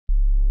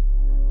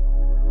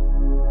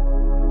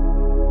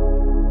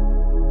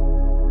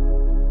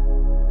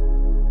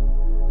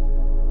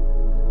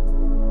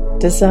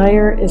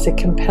Desire is a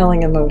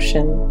compelling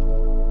emotion,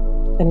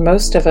 and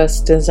most of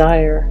us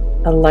desire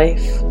a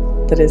life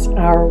that is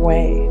our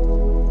way.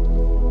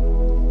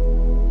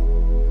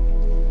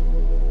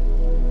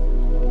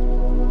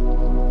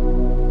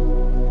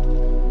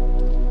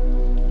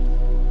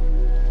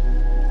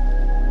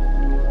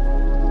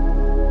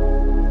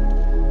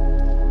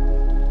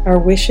 Our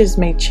wishes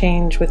may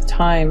change with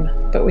time,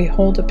 but we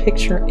hold a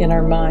picture in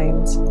our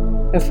minds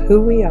of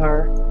who we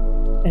are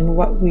and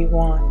what we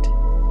want.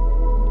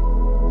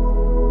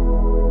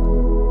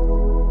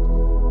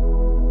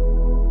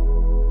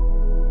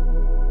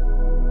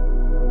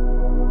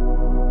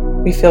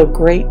 We feel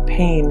great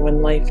pain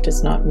when life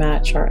does not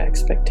match our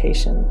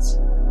expectations,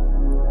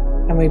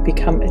 and we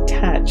become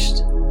attached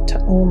to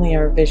only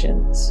our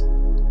visions.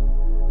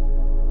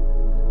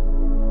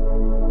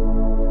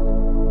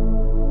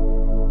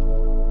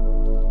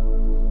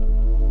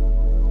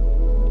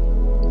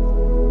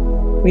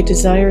 We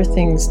desire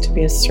things to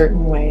be a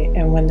certain way,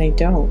 and when they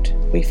don't,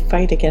 we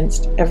fight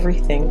against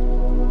everything,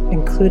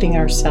 including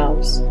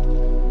ourselves.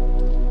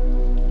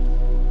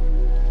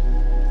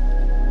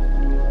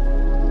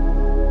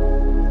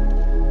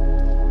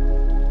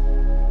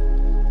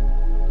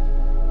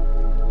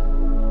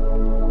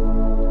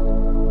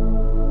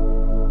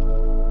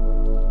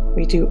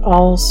 We do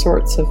all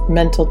sorts of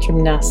mental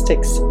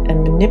gymnastics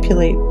and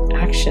manipulate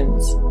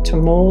actions to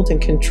mold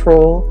and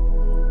control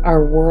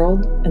our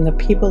world and the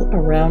people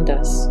around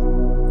us.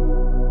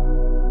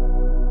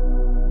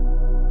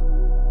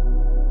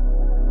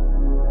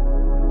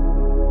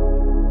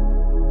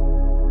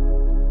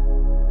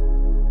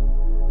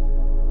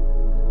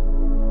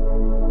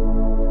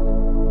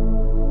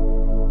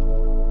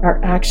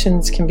 Our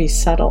actions can be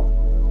subtle.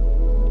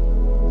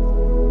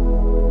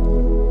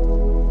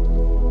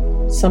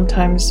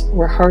 Sometimes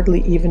we're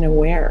hardly even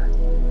aware.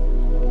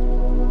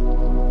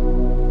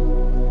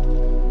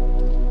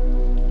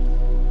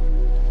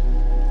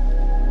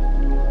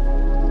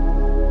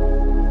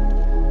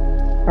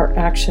 Our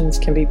actions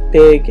can be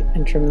big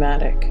and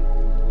dramatic.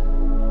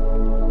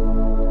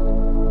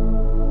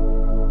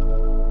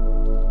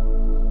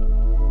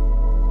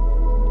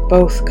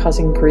 Both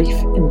causing grief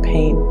and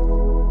pain.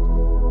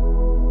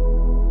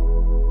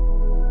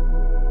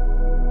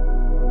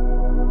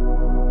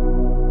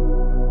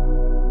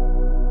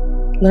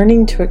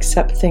 Learning to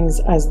accept things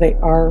as they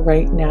are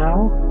right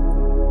now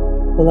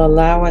will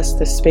allow us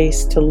the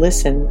space to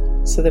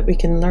listen so that we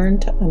can learn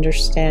to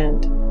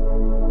understand.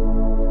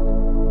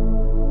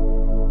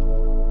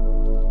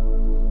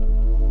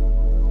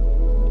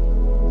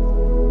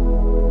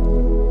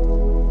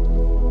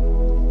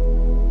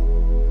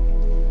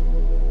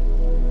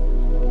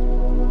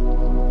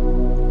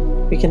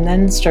 We can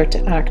then start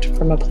to act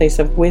from a place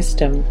of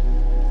wisdom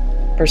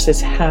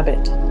versus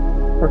habit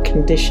or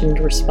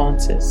conditioned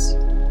responses.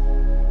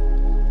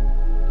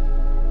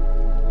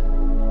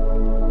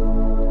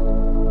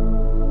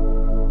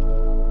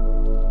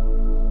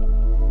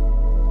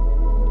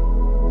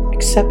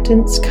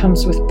 Acceptance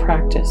comes with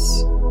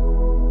practice.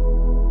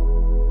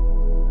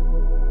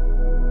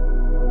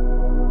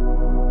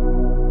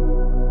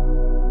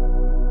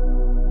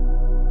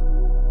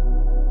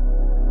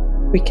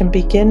 We can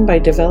begin by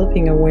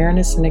developing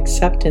awareness and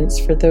acceptance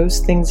for those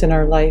things in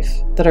our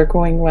life that are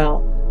going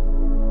well.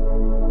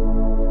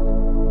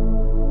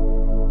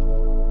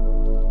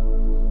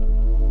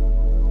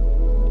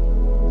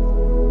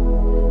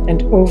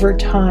 And over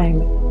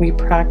time, we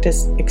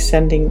practice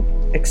extending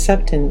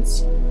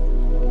acceptance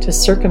to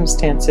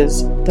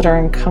circumstances that are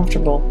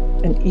uncomfortable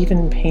and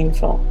even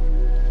painful.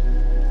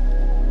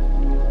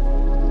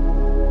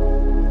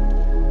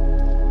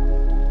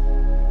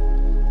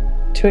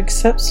 To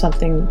accept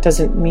something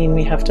doesn't mean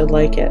we have to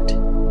like it.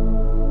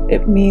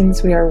 It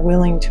means we are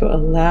willing to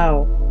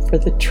allow for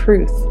the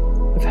truth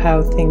of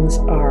how things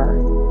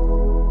are.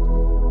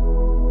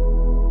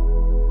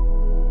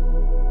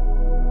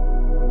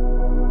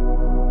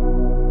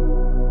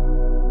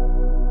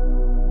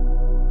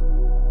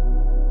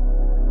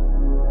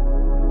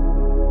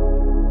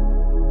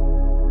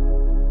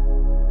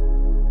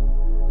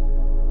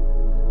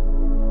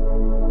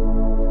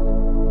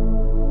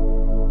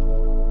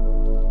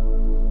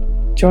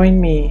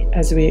 Join me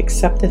as we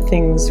accept the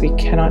things we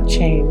cannot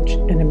change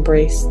and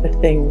embrace the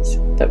things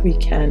that we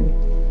can.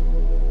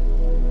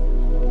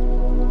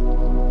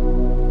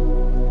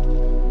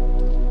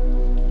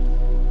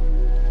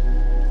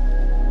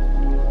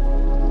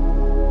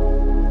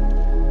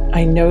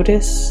 I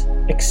notice,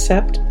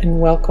 accept, and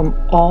welcome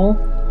all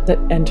that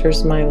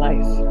enters my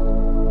life.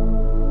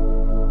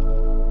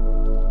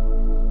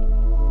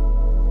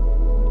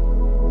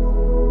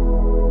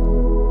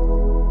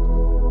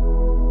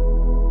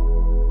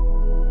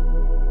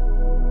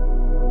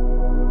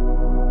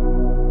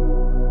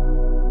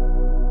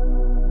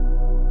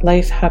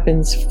 Life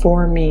happens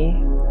for me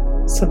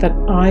so that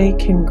I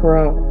can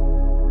grow.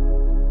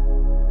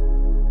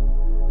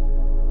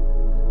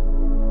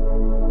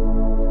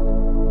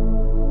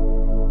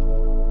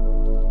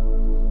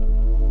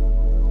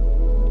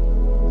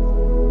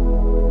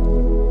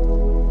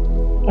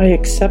 I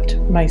accept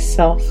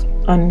myself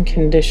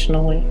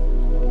unconditionally.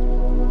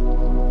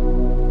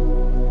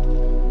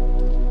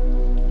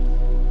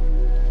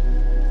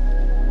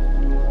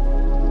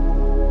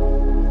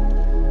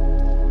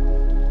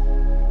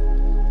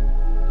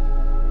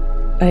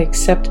 I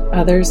accept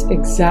others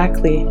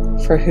exactly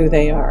for who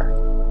they are.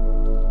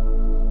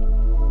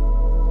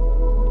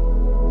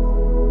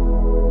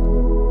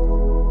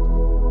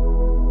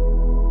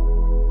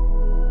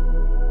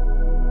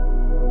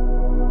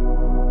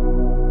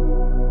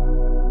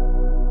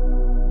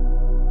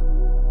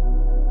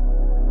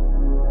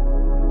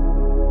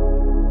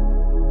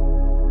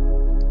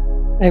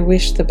 I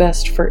wish the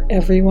best for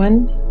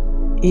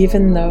everyone,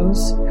 even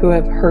those who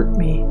have hurt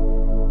me.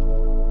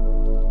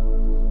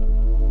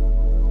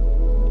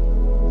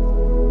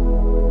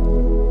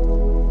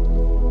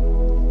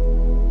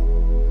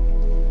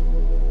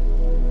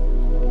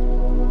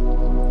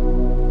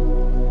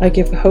 I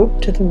give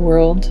hope to the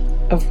world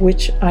of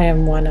which I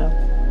am one of.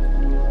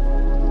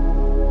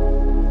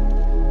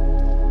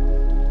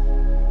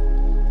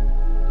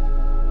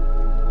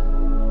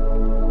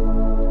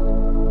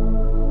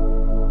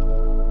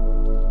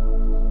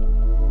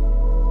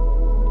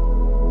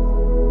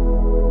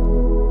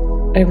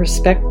 I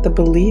respect the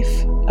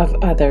belief of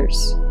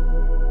others.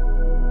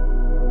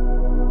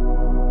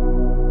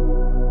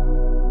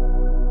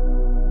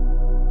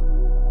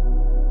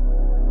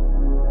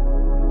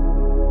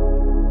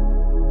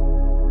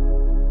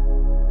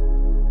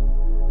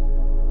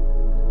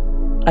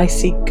 I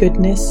see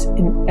goodness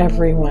in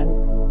everyone.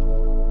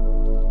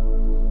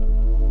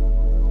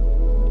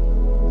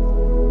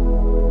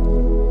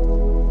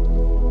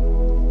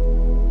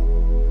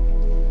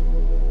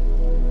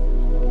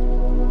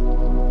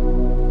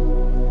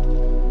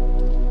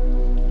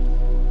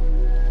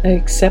 I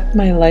accept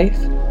my life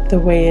the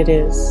way it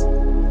is.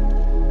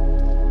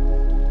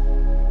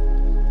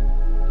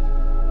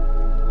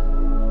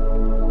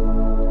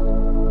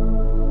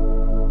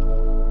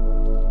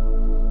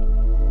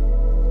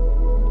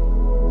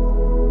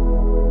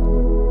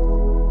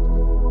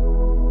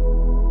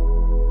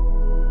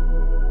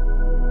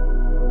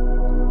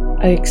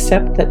 I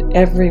accept that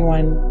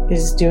everyone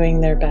is doing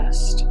their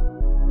best.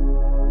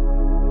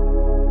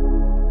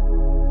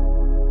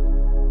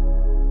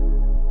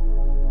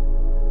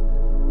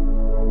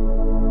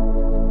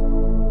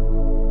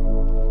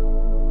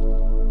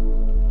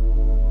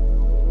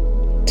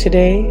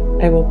 Today,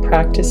 I will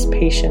practice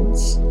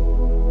patience.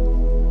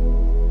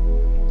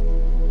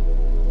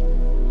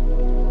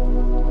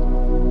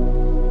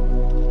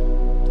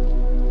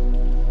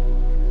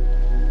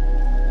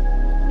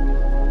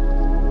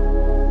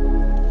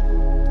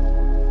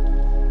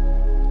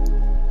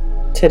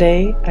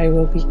 Today, I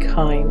will be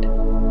kind.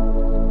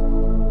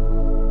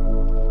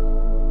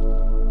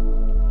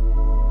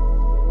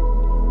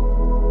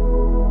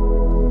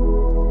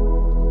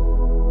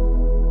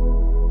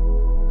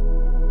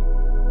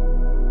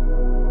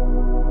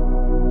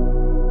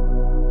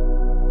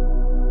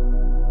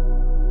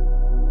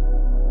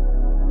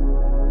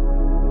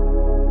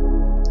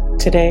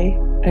 Today,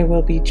 I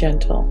will be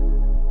gentle.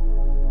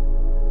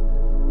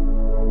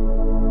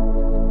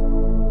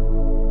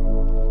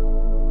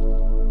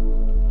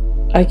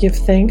 I give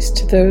thanks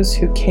to those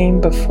who came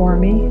before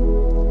me.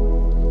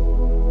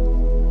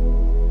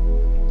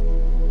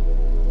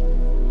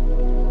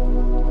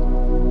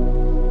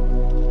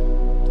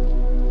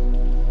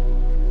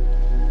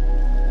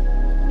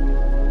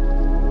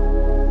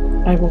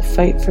 I will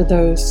fight for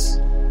those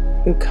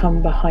who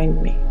come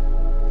behind me.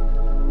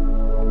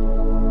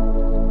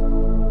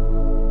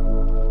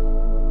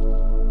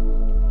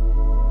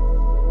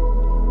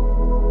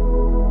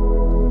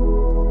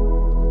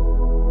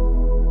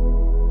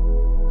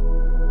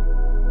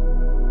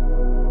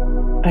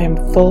 I am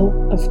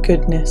full of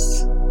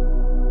goodness.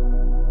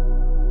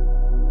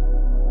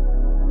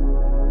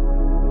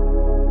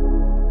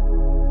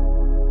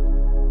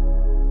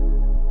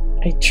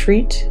 I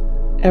treat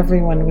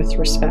everyone with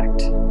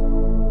respect.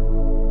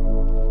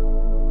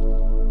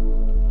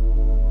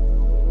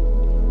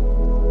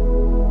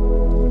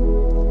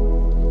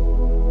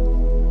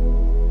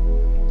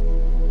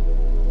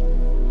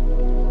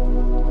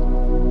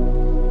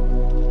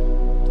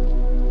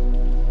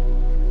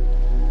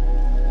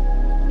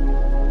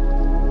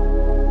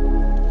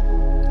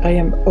 I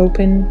am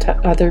open to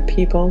other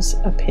people's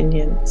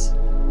opinions.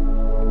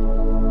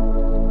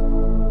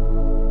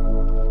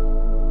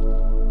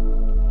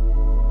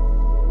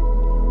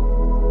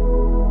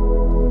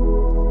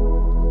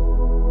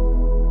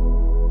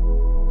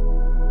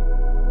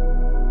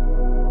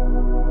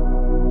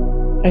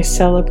 I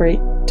celebrate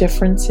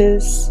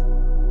differences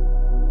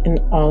in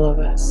all of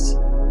us.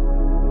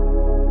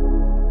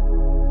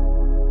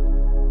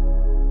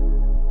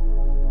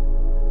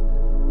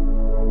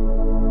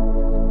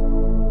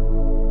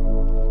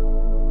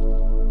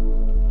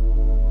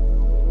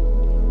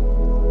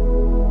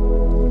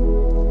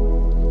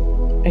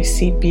 I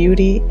see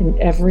beauty in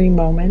every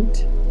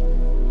moment.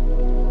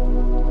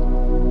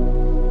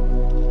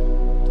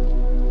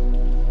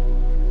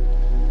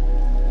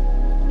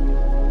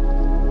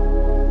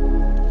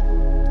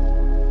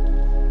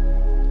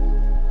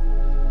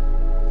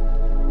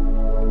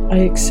 I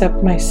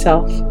accept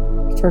myself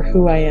for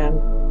who I am.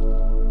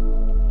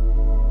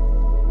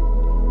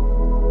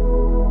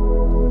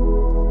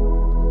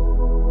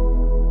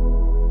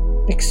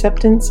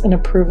 Acceptance and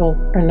approval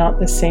are not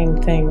the same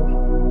thing.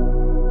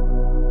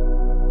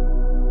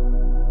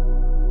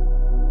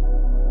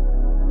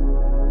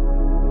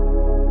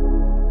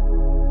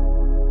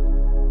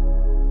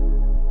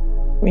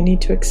 We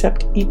need to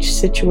accept each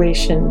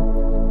situation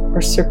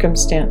or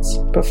circumstance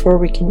before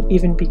we can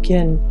even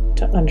begin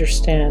to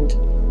understand.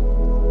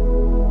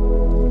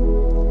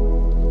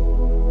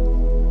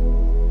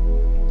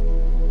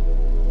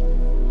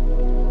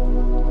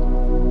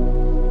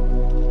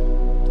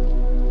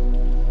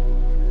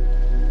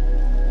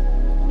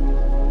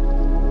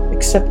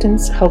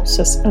 Acceptance helps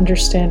us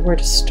understand where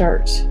to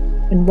start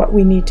and what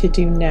we need to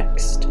do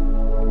next.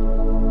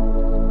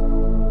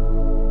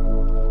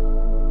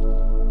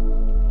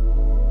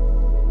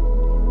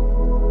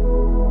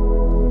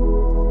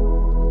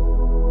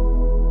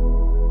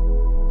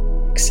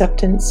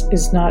 Acceptance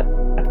is not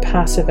a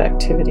passive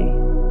activity.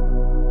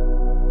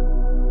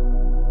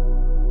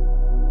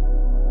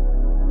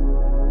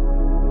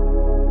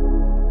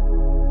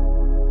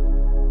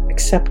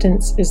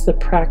 Acceptance is the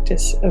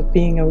practice of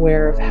being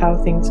aware of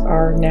how things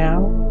are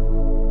now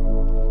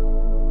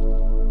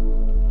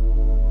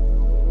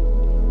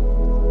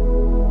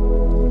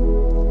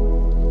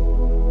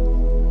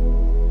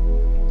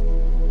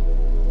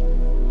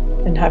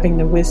and having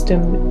the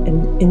wisdom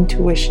and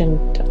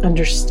intuition to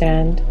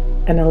understand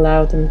and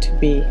allow them to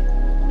be.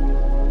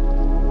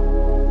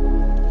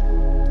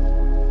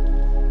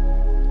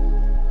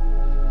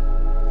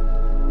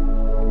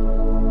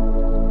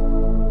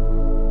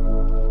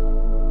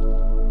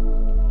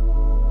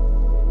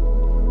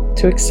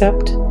 To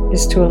accept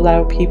is to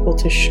allow people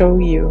to show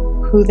you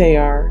who they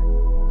are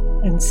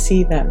and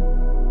see them.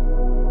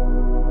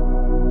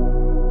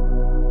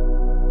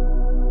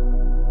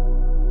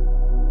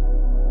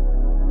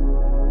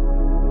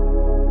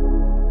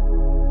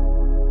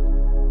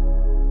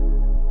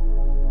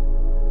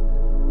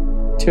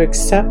 To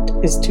accept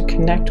is to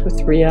connect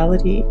with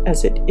reality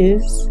as it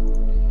is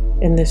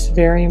in this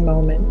very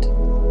moment.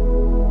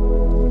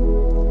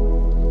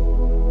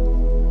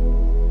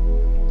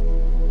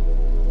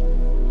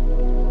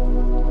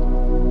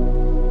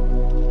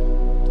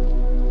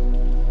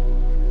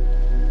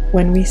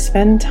 When we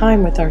spend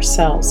time with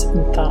ourselves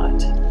in thought,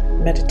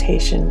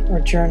 meditation, or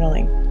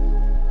journaling,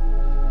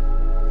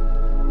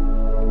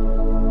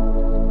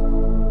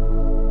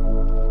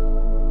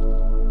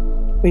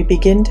 we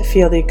begin to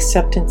feel the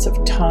acceptance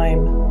of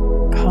time,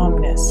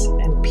 calmness,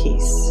 and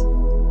peace.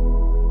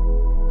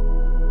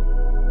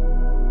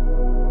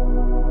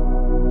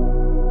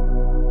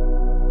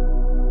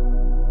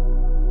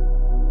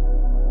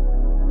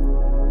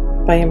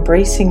 By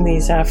embracing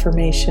these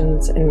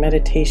affirmations and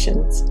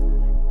meditations,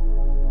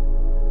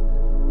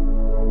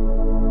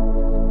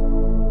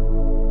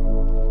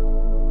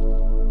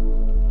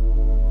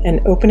 and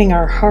opening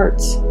our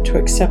hearts to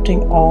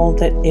accepting all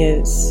that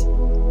is,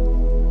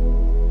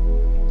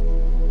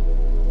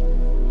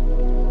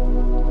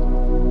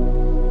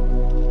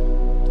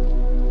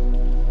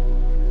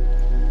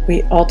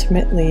 we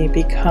ultimately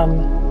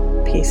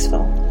become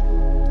peaceful.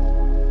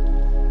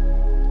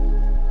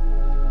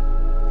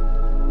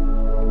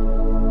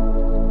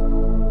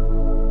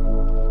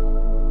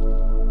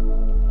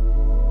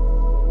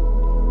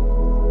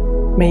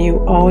 May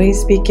you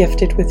always be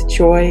gifted with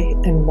joy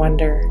and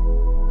wonder,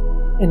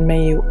 and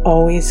may you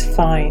always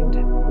find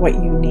what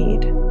you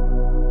need.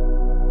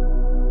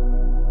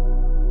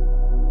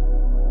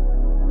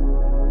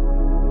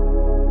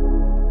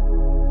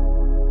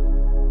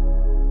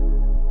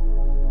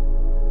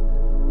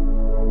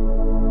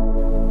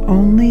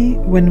 Only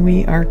when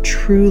we are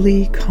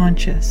truly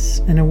conscious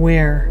and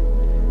aware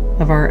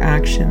of our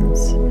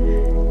actions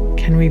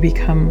can we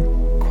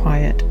become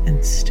quiet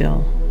and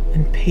still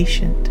and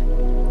patient.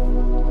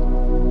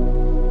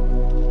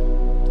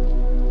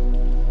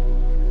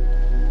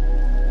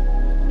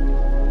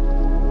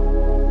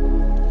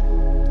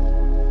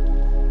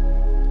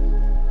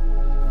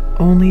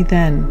 Only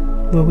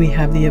then will we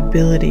have the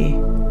ability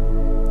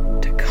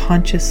to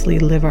consciously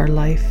live our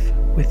life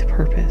with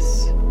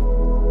purpose.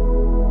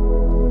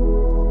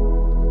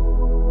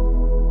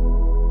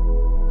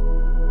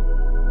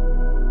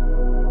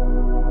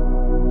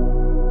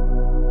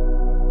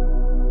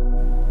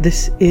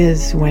 This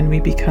is when we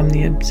become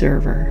the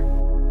observer.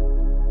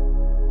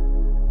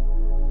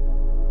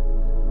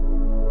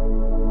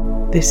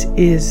 This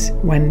is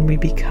when we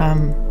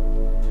become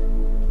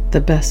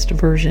the best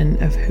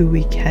version of who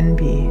we can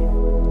be.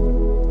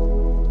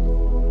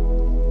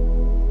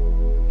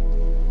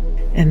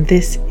 And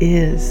this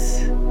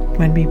is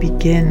when we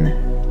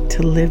begin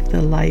to live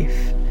the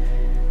life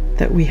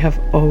that we have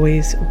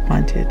always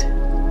wanted.